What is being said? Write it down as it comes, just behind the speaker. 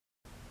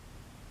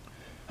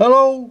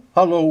Hello,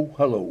 hello,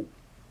 hello.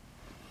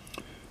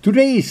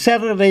 Today is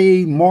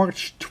Saturday,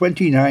 March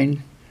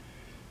 29,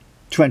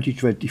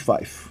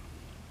 2025.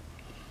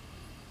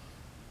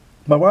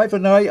 My wife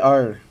and I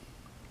are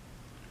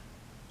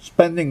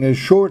spending a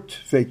short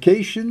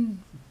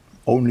vacation,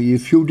 only a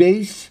few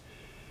days,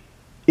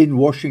 in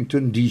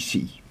Washington,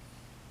 D.C.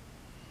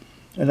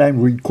 And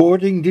I'm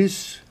recording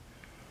this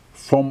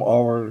from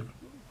our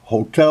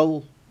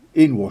hotel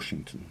in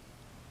Washington.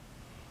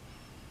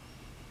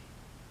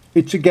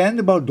 It's again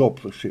about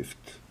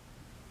Dopplershift,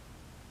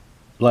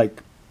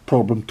 like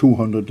problem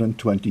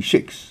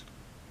 226.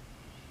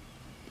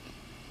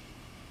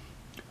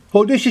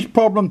 Oh, this is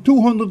problem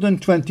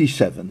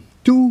 227.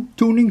 Two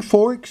tuning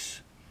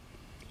forks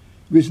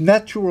with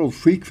natural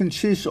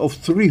frequencies of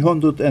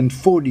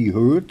 340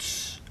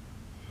 Hz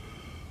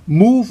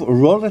move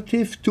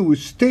relative to a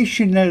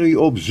stationary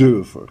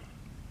observer.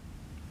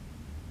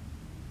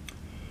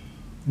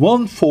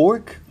 One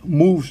fork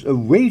moves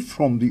away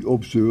from the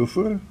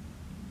observer,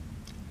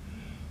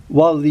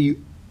 while the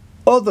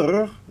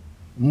other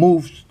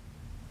moves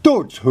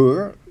towards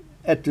her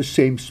at the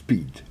same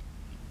speed.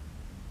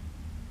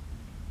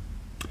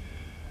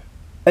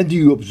 And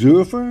the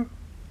observer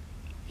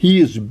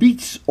hears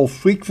beats of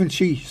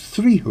frequency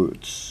 3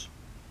 Hz.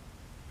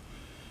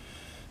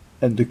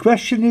 And the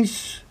question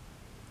is,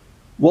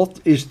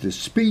 what is the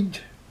speed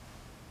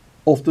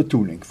of the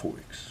tuning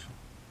forks?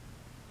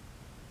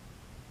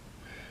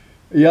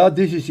 Yeah,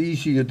 this is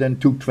easier than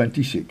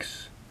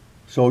 226.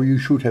 So you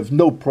should have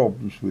no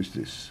problems with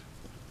this.